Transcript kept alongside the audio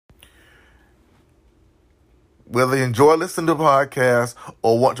Whether you enjoy listening to podcasts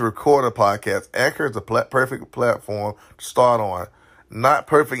or want to record a podcast, Anchor is the perfect platform to start on. Not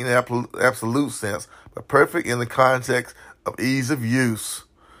perfect in the absolute sense, but perfect in the context of ease of use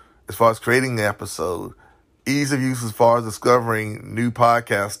as far as creating the episode, ease of use as far as discovering new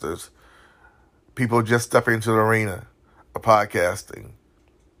podcasters, people just stepping into the arena of podcasting.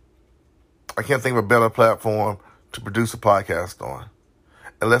 I can't think of a better platform to produce a podcast on.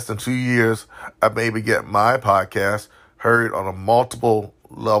 In less than 2 years, I maybe get my podcast heard on a multiple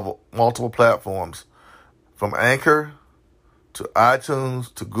platforms, from Anchor to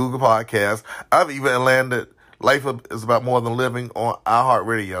iTunes to Google Podcasts. I've even landed Life is About More Than Living on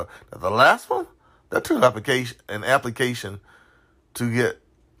iHeartRadio. Now, the last one, that took an application to get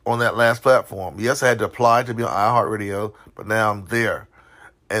on that last platform. Yes, I had to apply to be on iHeartRadio, but now I'm there.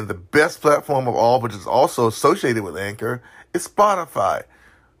 And the best platform of all, which is also associated with Anchor, is Spotify.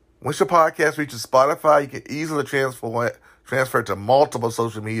 Once your podcast reaches Spotify, you can easily transfer it to multiple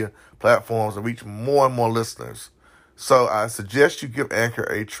social media platforms and reach more and more listeners. So I suggest you give Anchor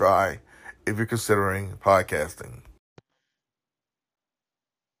a try if you're considering podcasting.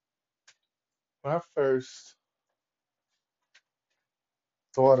 When I first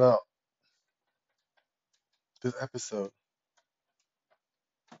thought up this episode,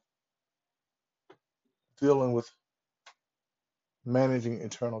 dealing with managing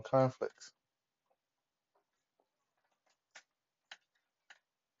internal conflicts,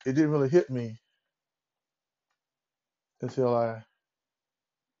 it didn't really hit me until I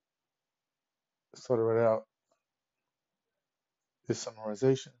started write out this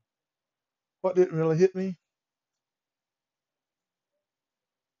summarization. What didn't really hit me?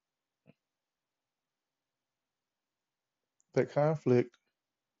 That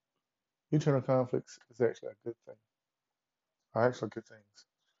internal conflicts is actually a good thing. Are actually good things,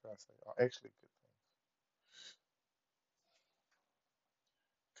 should I say, are actually good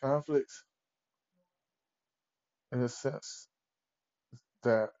things. Conflicts, in the sense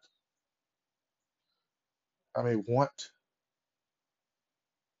that I may want,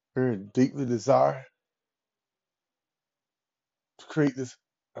 very deeply desire to create this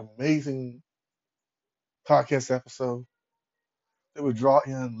amazing podcast episode that would draw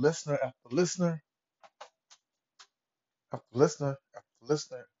in listener after listener after listener after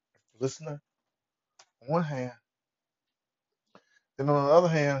listener after listener on one hand. Then on the other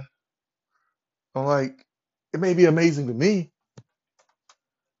hand, I'm like, it may be amazing to me,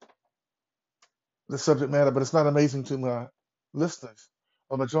 the subject matter, but it's not amazing to my listeners,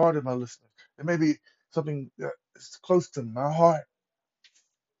 or majority of my listeners. It may be something that is close to my heart,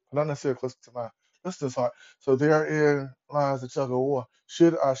 but not necessarily close to my listeners' heart. So therein lies the tug of war.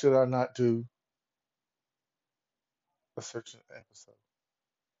 Should I not do a certain episode?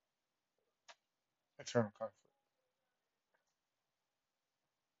 Internal conflict.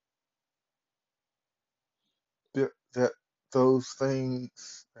 That those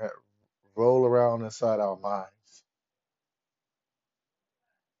things that roll around inside our minds,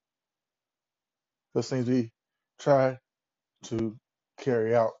 those things we try to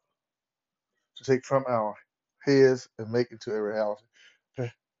carry out, to take from our heads and make it to a reality.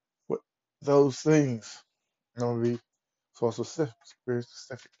 Okay, what those things, I'm gonna be so specific, very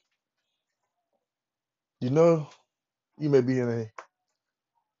specific. You know, you may be in a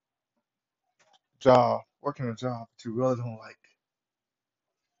job, working a job that you really don't like.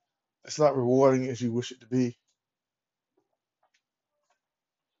 It's not rewarding as you wish it to be,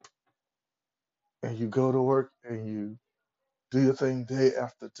 and you go to work and you do your thing day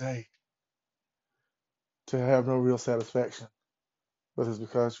after day to have no real satisfaction, whether it's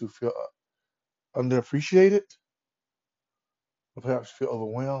because you feel underappreciated, or perhaps you feel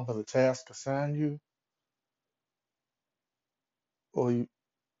overwhelmed by the task assigned you, or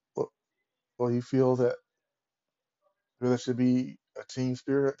or, or you feel that there should be a team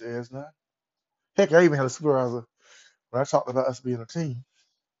spirit. There is not. Heck, I even had a supervisor when I talked about us being a team.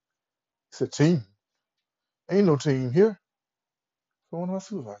 He said, "Team? Ain't no team here." So one of my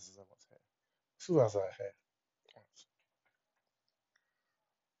supervisors I once had, supervisor I had. Once.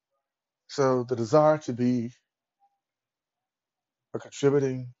 So the desire to be a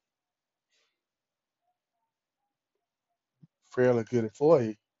contributing, fairly good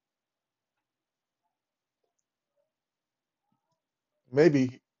employee,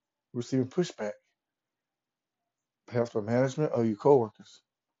 maybe receiving pushback, perhaps by management or your coworkers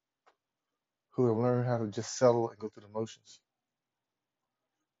who have learned how to just settle and go through the motions.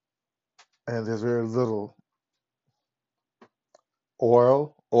 And there's very little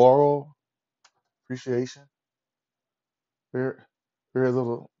oral appreciation, very, very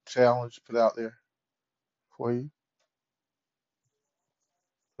little challenge put out there for you,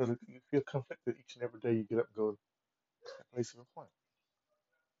 so that you feel conflicted each and every day you get up and go to that place of employment.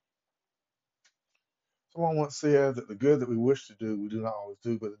 Someone once said that the good that we wish to do, we do not always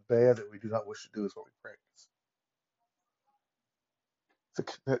do, but the bad that we do not wish to do is what we practice.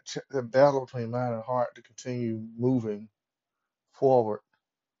 That battle between mind and heart to continue moving forward,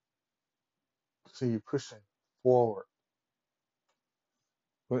 continue pushing forward,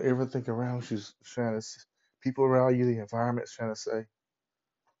 when everything around you is trying to, people around you, the environment is trying to say,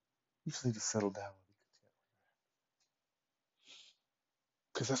 you just need to settle down and be content.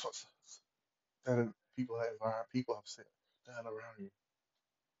 Because that's what people in that environment, people have said, done around you.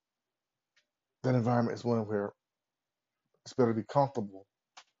 That environment is one where it's better to be comfortable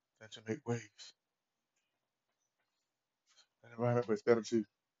than to make waves. An environment where it's better to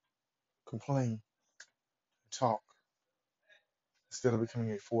complain and talk instead of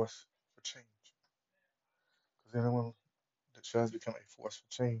becoming a force for change. Because anyone that tries to become a force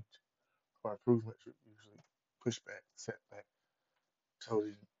for change or improvement should usually push back, set back, told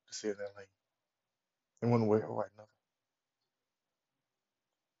you to stay in that lane in one way or another.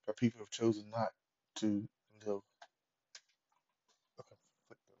 But people have chosen not to live a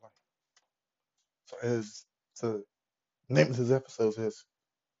conflicted life. So as the name of this episode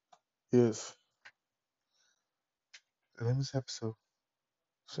is the name of this episode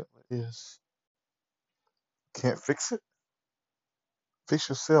simply is Can't Fix It, Fix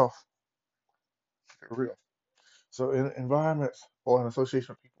Yourself, Keep It Real. So in environments or an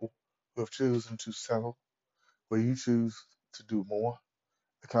association of people who have chosen to settle, where you choose to do more,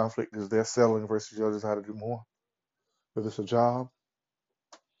 the conflict is they're settling versus your desire to do more. Whether it's a job,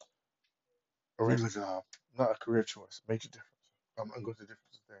 a regular job, not a career choice, makes a difference. I'm going to the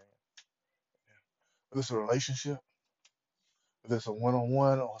differences there. Yeah. Whether it's a relationship, whether it's a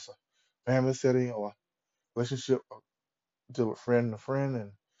one-on-one or it's a family setting or a relationship, or deal with friend to friend,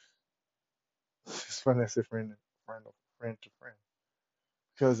 and it's funny I say friend to friend,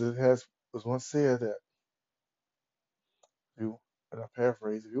 because it was once said that you, and I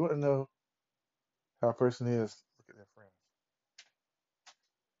paraphrase, if you want to know how a person is, look at their friends.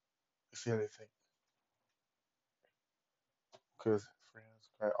 You see how they think, because friends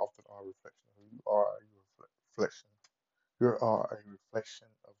quite often are a reflection of who you are. Reflection. You are a reflection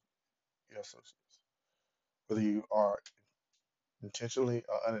of your associates, whether you are intentionally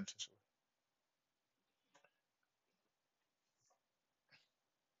or unintentionally.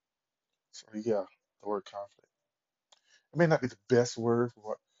 So yeah, the word conflict. It may not be the best word for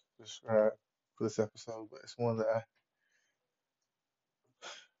what to describe for this episode, but it's one that I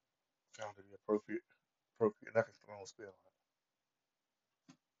found to be appropriate, and I can put my own spin on it.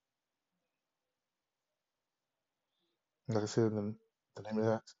 Like I said, the name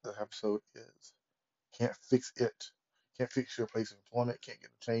of the episode is Can't Fix It. Can't fix your place of employment, can't get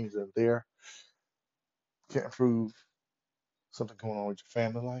the change that are there, can't improve something going on with your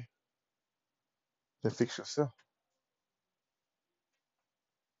family life, then fix yourself.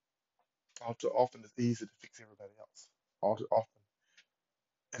 All too often it's easy to fix everybody else. All too often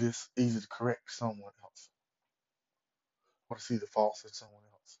it is easy to correct someone else or to see the faults in someone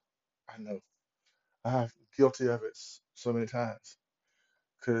else. I know. I'm guilty of it so many times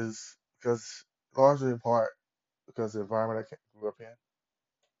because largely in part because the environment I grew up in,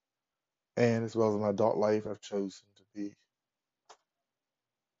 and as well as my adult life, I've chosen to be.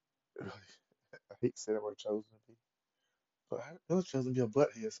 Really, I hate to say that word, chosen to be, but I really chosen to be a butt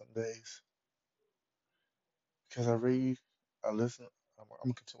here some days because I read, I listen. I'm a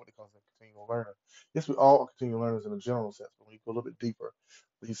what they call a continual learner. Yes, we all are continual learners in a general sense, but when you go a little bit deeper,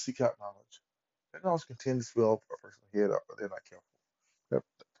 when you seek out knowledge, that knowledge can tend to fill a person's head up, but they're not careful. That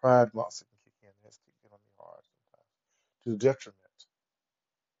pride monster can kick in. It has kicked in on me hard sometimes to the detriment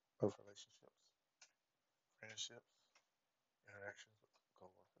of relationships, friendships, interactions with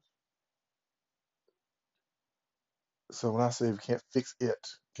coworkers. So when I say we can't fix it,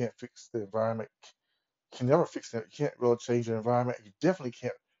 can't fix the environment, can never fix it. You can't really change your environment. You definitely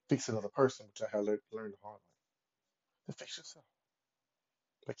can't fix another person, which I had learned the hard way. Then fix yourself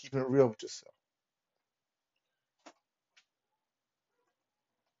by keeping it real with yourself.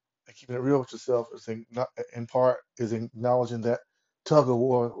 And keeping it real with yourself is in part is acknowledging that tug of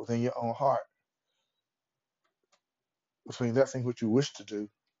war within your own heart between that thing which you wish to do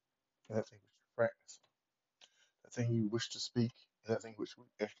and that thing which you practice, that thing you wish to speak and that thing which we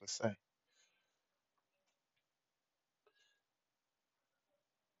actually say.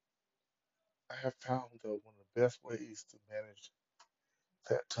 I have found though one of the best ways to manage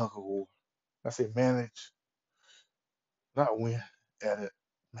that tug of war. I say manage, not win at it,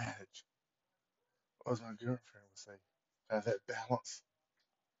 manage. as my girlfriend would say, have that balance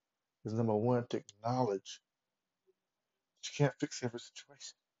is number one to acknowledge that you can't fix every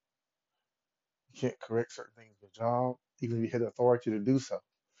situation. You can't correct certain things in your job, even if you had the authority to do so.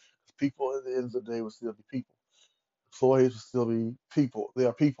 'Cause people at the end of the day will still be people. Employees will still be people. They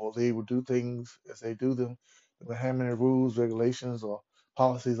are people. They will do things as they do them. No matter how many rules, regulations, or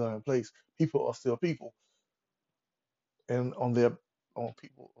policies are in place, people are still people. And on the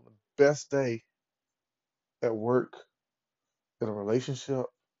best day at work, in a relationship,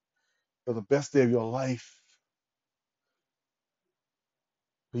 or the best day of your life,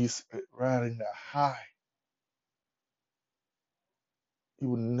 he's riding the high. You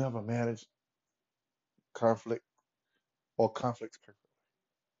will never manage conflict or conflicts perfectly.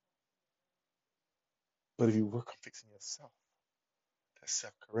 But if you work on fixing yourself, that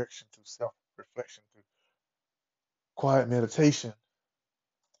self correction through self reflection, through quiet meditation,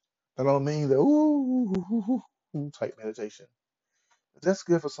 that don't mean that type meditation. That's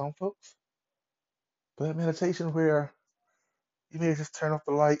good for some folks. But meditation where you may just turn off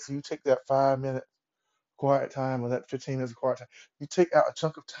the lights and you take that 5 minute quiet time or that 15 minutes of quiet time. You take out a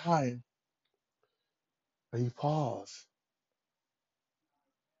chunk of time and you pause.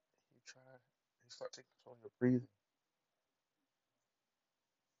 You start taking control of your breathing.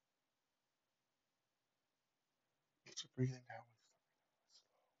 Get your breathing down.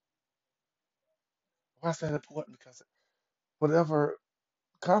 Why is that important? Because whatever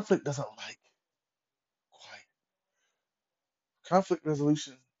conflict doesn't like quiet. Conflict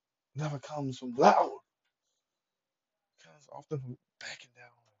resolution never comes from loud. It comes often from backing down,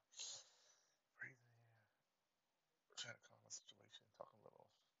 breathing in, trying to calm the situation, talking a little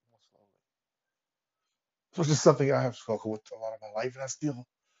more slowly. So it's just something I have struggled with a lot of my life, and I still,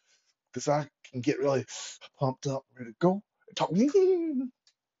 because I can get really pumped up, ready to go, and talk. And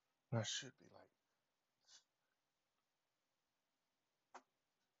I should be like,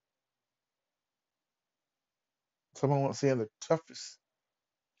 someone once said the toughest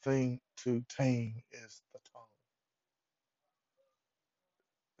thing to tame is the tongue.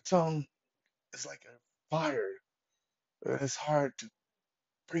 The tongue is like a fire. It's hard to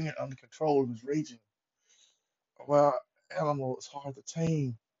bring it under control. It's raging. Well, animal is hard to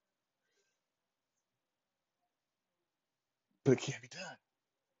tame, but it can't be done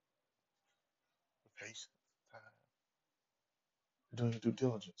with patience, time, doing your due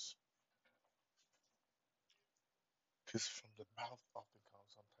diligence. Because from the mouth often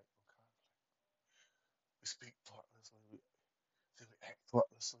comes some type of conflict. We speak thoughtlessly, we act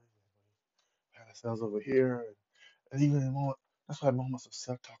thoughtlessly, we have ourselves over here, and even in moment, that's why moments of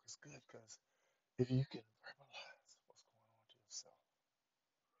self-talk is good, because if you can verbalize what's going on to yourself,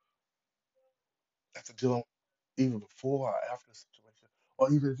 after dealing even before or after the situation,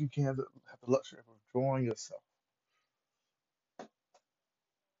 or even if you can have the luxury of withdrawing yourself,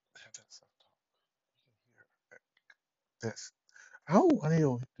 have that self-talk. You can hear that's oh, I need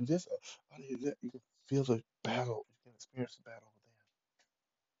to do this. I need to do that. You can feel the battle. You can experience the battle within.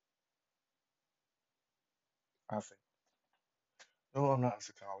 I think. No, I'm not a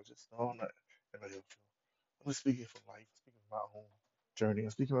psychologist. No, I'm not in the health field. I'm just speaking from life, speaking from my own journey.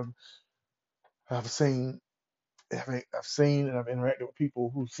 I'm speaking of I've seen, I've seen and I've interacted with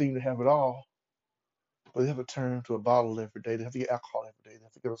people who seem to have it all, but they have to turn to a bottle every day. They have to get alcohol every day. They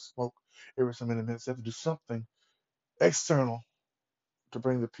have to get a smoke every so many minutes. They have to do something external to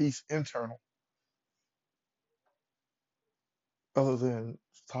bring the peace internal, other than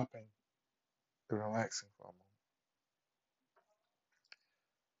stopping and relaxing for a moment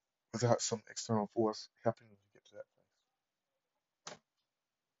without some external force helping them to get to that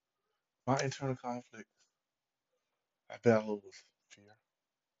place. My internal conflict, I battle with fear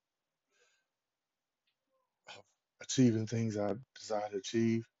of achieving things I desire to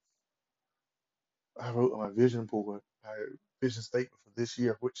achieve. I wrote on my vision board, my vision statement for this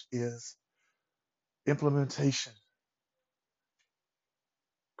year, which is implementation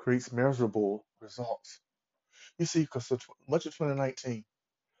creates measurable results. You see, because so much of 2019,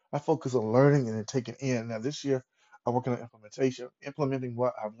 I focus on learning and then taking in. Now, this year, I'm working on implementation, implementing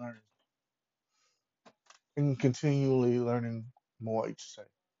what I've learned, and continually learning more each day.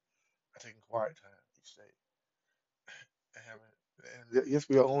 I take quiet time each day. I haven't, and yes,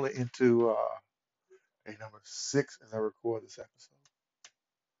 we are only into a number 6 as I record this episode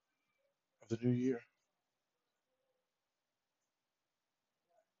of the new year.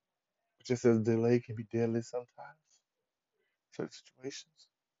 But just as delay can be deadly sometimes, certain situations,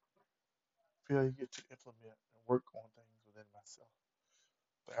 I feel you get to implement and work on things within myself.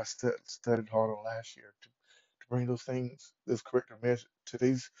 But I studied harder last year to bring those things, this corrective measure, to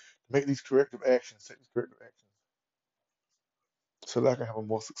these make these corrective actions, take these corrective actions, so that I can have a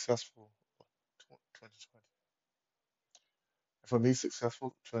more successful 2020. And for me, successful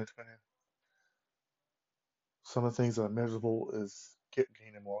 2020, some of the things that are measurable is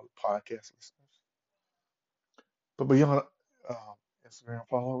gaining more podcast listeners. But beyond Instagram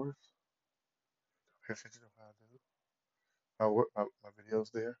followers, pay attention to what I do. I work my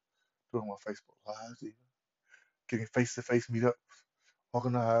videos there, doing my Facebook Lives, even getting face-to-face meetups,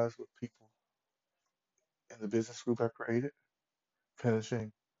 organized with people in the business group I created,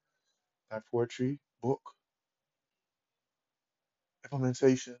 finishing my poetry book,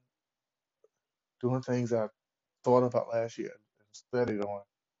 implementation, doing things I thought about last year and studied on,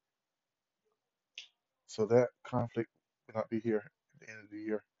 so that conflict will not be here at the end of the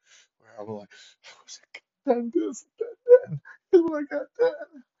year where I'm like, I wish I could have done this, done that. Here's what I got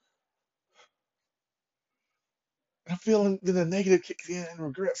done. And I'm feeling then the negative kicks in and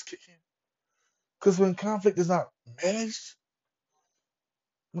regrets kick in. Because when conflict is not managed,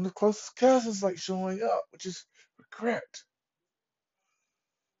 when the closest cousins like showing up, which is regret.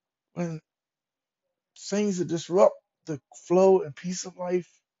 When things that disrupt the flow and peace of life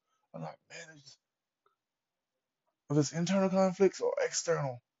are not managed, whether it's internal conflicts or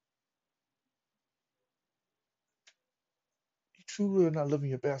external, you truly are not living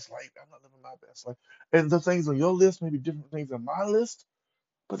your best life. I'm not living my best life. And the things on your list may be different things on my list,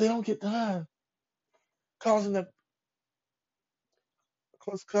 but they don't get done, causing a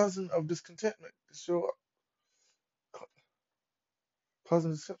close cousin of discontentment to show up,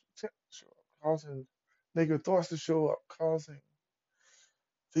 causing discontent to show up, causing negative thoughts to show up, causing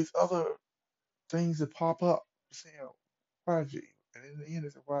these other things that pop up. Saying, why'd you? And in the end,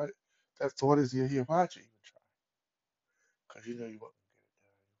 it's why that thought is here. Why'd you even try? Because you know you wasn't gonna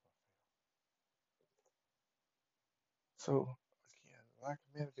get it done. So again, lack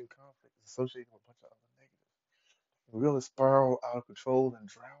of managing conflict is associated with a bunch of other negatives. It can really spiral out of control and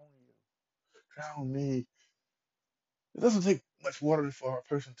drown you, drown me. It doesn't take much water for a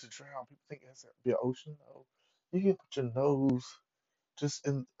person to drown. People think it has to be an ocean. No, you can put your nose just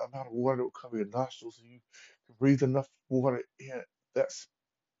in the amount of water that will cover your nostrils, so you can breathe enough water in. That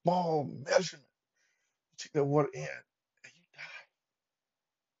small measurement, you take that water in, and you die.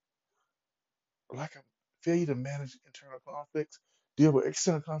 Lack of failure to manage internal conflicts, deal with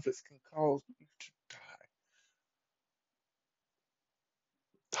external conflicts can cause you to die.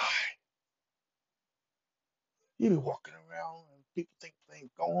 Die. You be walking around and people think things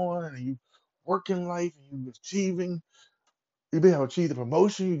going and you work in life and you achieving. You may have achieved a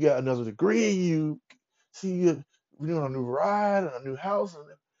promotion, you got another degree, you see you doing a new ride and a new house,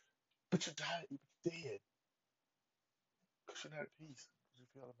 but you died, you're dead because you're not at peace. Because you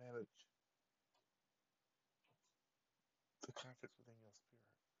fail to manage the conflicts within your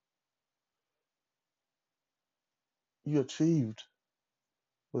spirit. You achieved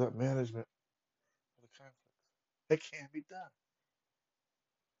without management of the conflicts. It can't be done.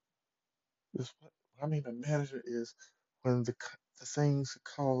 This what I mean by management is when the things that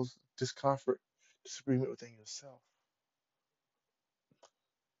cause discomfort, disagreement within yourself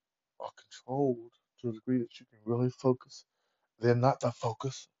are controlled to a degree that you can really focus. They're not the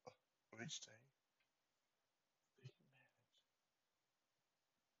focus of each day.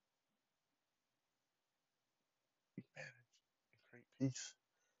 You can manage and create peace,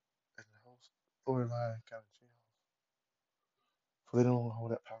 and the whole storyline kind of jails. So they don't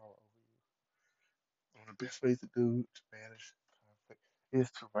hold that power over you. One of the best ways to do to manage conflict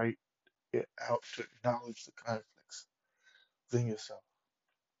is to write it out, to acknowledge the conflicts within yourself,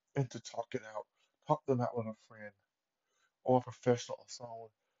 and to talk it out. Talk them out with a friend or a professional or someone.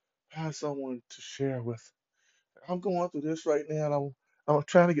 Find someone to share with. I'm going through this right now, and I'm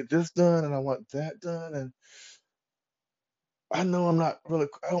trying to get this done, and I want that done, and I know I'm not really.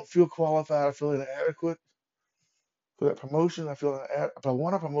 I don't feel qualified. I feel inadequate for that promotion. I feel inadequate. If I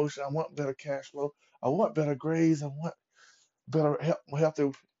want a promotion, I want better cash flow. I want better grades. I want better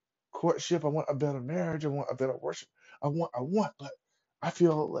healthy courtship. I want a better marriage. I want a better worship. But I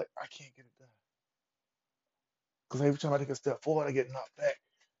feel like I can't get it done because every time I take a step forward, I get knocked back.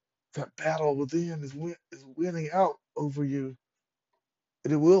 That battle within is winning out over you,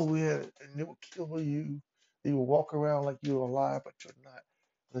 and it will win, and it will kill you. You will walk around like you're alive, but you're not,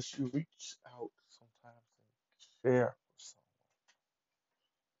 unless you reach out sometimes and share with someone.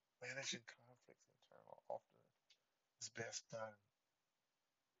 Managing conflicts internal often is best done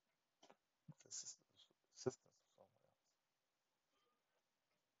with the assistance of someone else,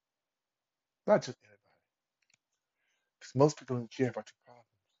 not just anybody. Because most people don't care about your problems.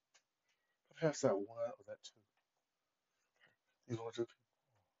 But perhaps that one or that two, these one or two people.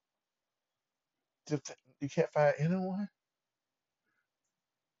 You can't find anyone.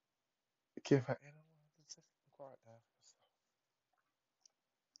 You can't find anyone. Just quiet down for yourself.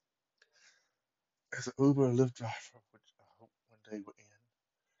 As an Uber and Lyft driver, which I hope one day will end.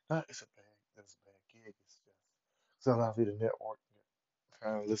 Not it's a bad gig. It's just so it allows me to network and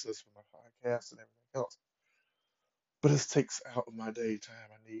find listeners for my podcast and everything else. But it takes out of my day time.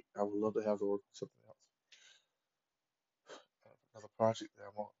 I would love to have to work on something else, another project that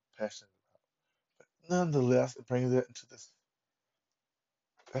I'm more passionate about. But nonetheless, it brings that into this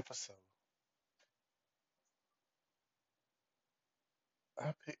episode.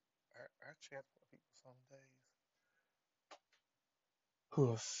 I chat with people some days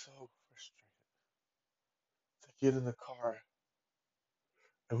who are so frustrated. They get in the car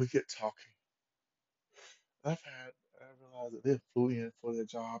and we get talking. I realized that they flew in for their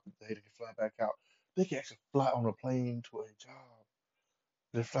job and they can fly back out. They can actually fly on a plane to a job.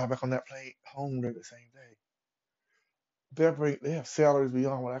 They fly back on that plane home the same day. They have salaries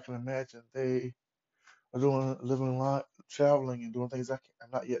beyond what I can imagine. They are doing living life, traveling and doing things I'm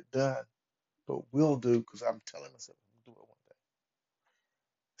not yet done, but will do because I'm telling myself I'm gonna do it one day.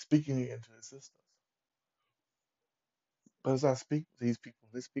 Speaking it into existence. But as I speak with these people,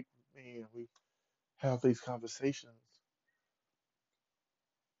 they speak with me, and we have these conversations.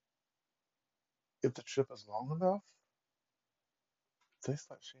 If the trip is long enough, they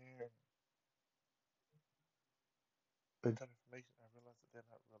start sharing that information. I realize that they're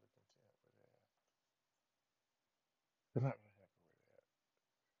not really content where they're at. They're not really happy where they're at.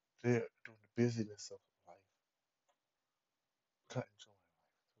 They're doing the busyness of life, not enjoying life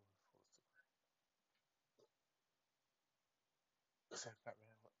to the fullest degree. Because they've not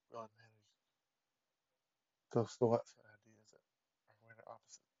really managed those thoughts and ideas that are running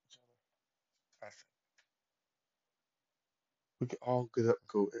opposite each other. I think we can all get up and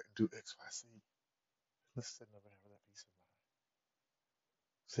go and do X, Y, Z. Let's still never have that peace of mind.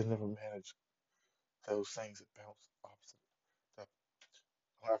 Still never manage those things that bounce the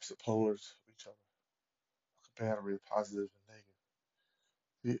opposite polars of each other. Like a battery of positive and negative.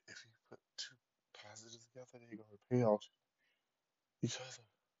 If you put two positives together, they're going to repel each other.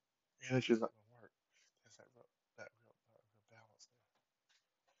 Energy is not going to work. There's that real balance there.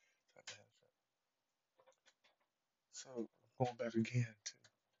 That management. So I'm going back again to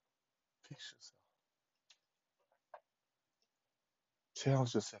fix yourself.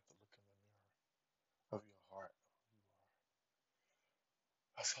 Challenge yourself to look in the mirror of your heart, of who you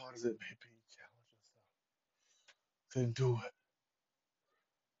are. As hard as it may be, challenge yourself. Then do it.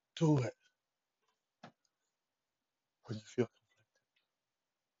 Do it when you feel conflicted.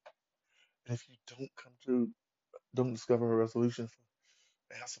 And if you don't discover a resolution for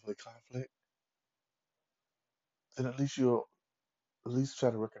the answer for the conflict, then at least try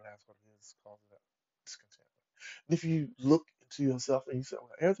to recognize what it is causing that discontentment. And if you look into yourself and you say,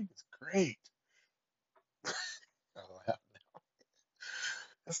 well, everything is great, I don't have now.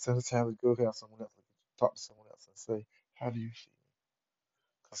 That's the time to go have someone else, talk to someone else and say, how do you see me?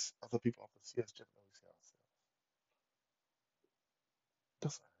 Because other people often see us different than we see ourselves. It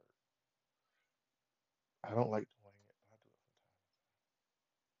doesn't hurt. I don't like doing it, but I do it from time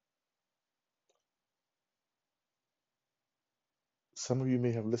to time. Some of you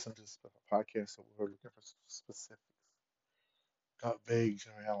may have listened to this podcast that we're looking for specifics, not vague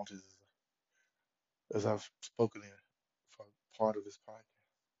generalities, as I've spoken in for part of this podcast.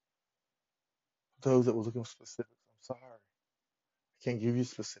 For those that were looking for specifics, I'm sorry. I can't give you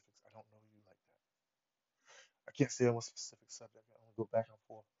specifics. I don't know you like that. I can't say on a specific subject. I only go back and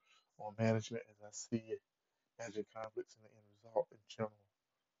forth on management as I see it, managing conflicts and the end result in general.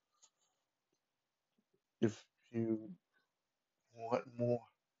 If you want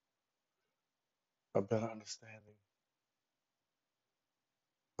a better understanding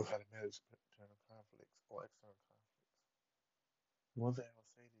of how to manage internal conflicts or external conflicts, one thing I will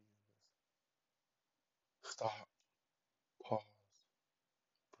say to you is stop, pause,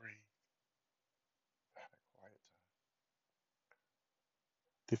 breathe, have a quiet time.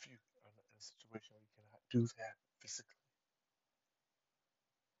 If you are in a situation where you cannot do that physically,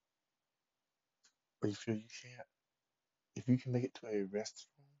 or you feel you can't, if you can make it to a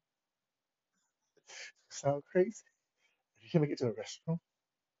restroom, sound crazy. If you can make it to a restroom,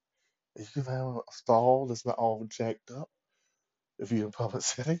 if you can find a stall that's not all jacked up, if you're in a public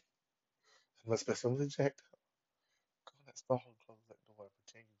setting, it must be something jacked up. Go in that stall and close that door and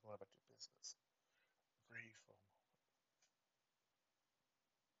pretend you're going about your business. Breathe for a moment.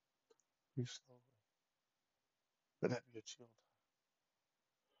 Breathe slowly. Let that be a chill time.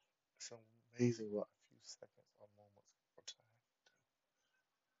 It's amazing what a few seconds or moments or time can do.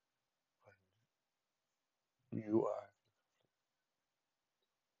 you are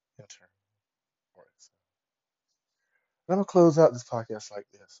internal or external. I'm gonna close out this podcast like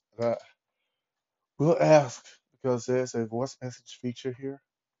this. We'll ask because there's a voice message feature here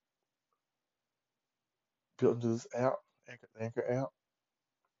built into this app, Anchor app.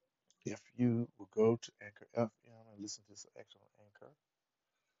 If you will go to Anchor FM and listen to this actual Anchor,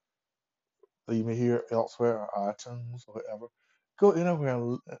 or you may hear it elsewhere or iTunes or whatever, go anywhere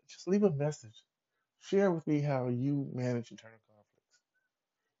and just leave a message. Share with me how you manage internal conflicts.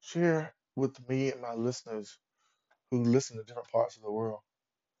 Share with me and my listeners who listen to different parts of the world.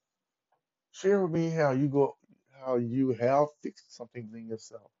 Share with me how you have fixed something within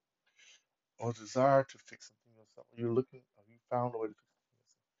yourself, or desire to fix something yourself. Or you found a way to fix something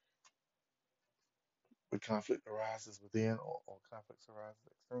yourself. When conflict arises within, or conflicts arise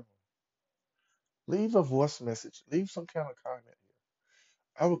externally. Leave a voice message. Leave some kind of comment here.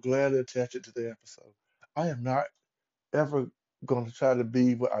 I would gladly attach it to the episode. I am not ever going to try to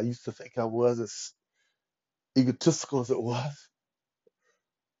be what I used to think I was, as egotistical as it was.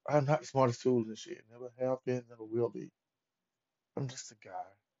 I'm not the smartest tool in this shit. Never have been, never will be. I'm just a guy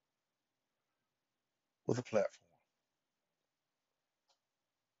with a platform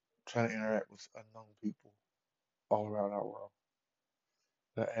trying to interact with unknown people all around our world.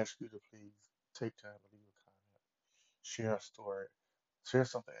 And I ask you to please take time to leave a comment, share a story, share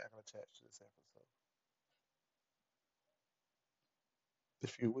something I can attach to this episode,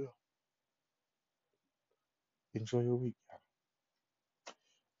 if you will. Enjoy your week, y'all.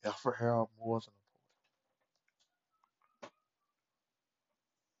 Alfred Harold Moore's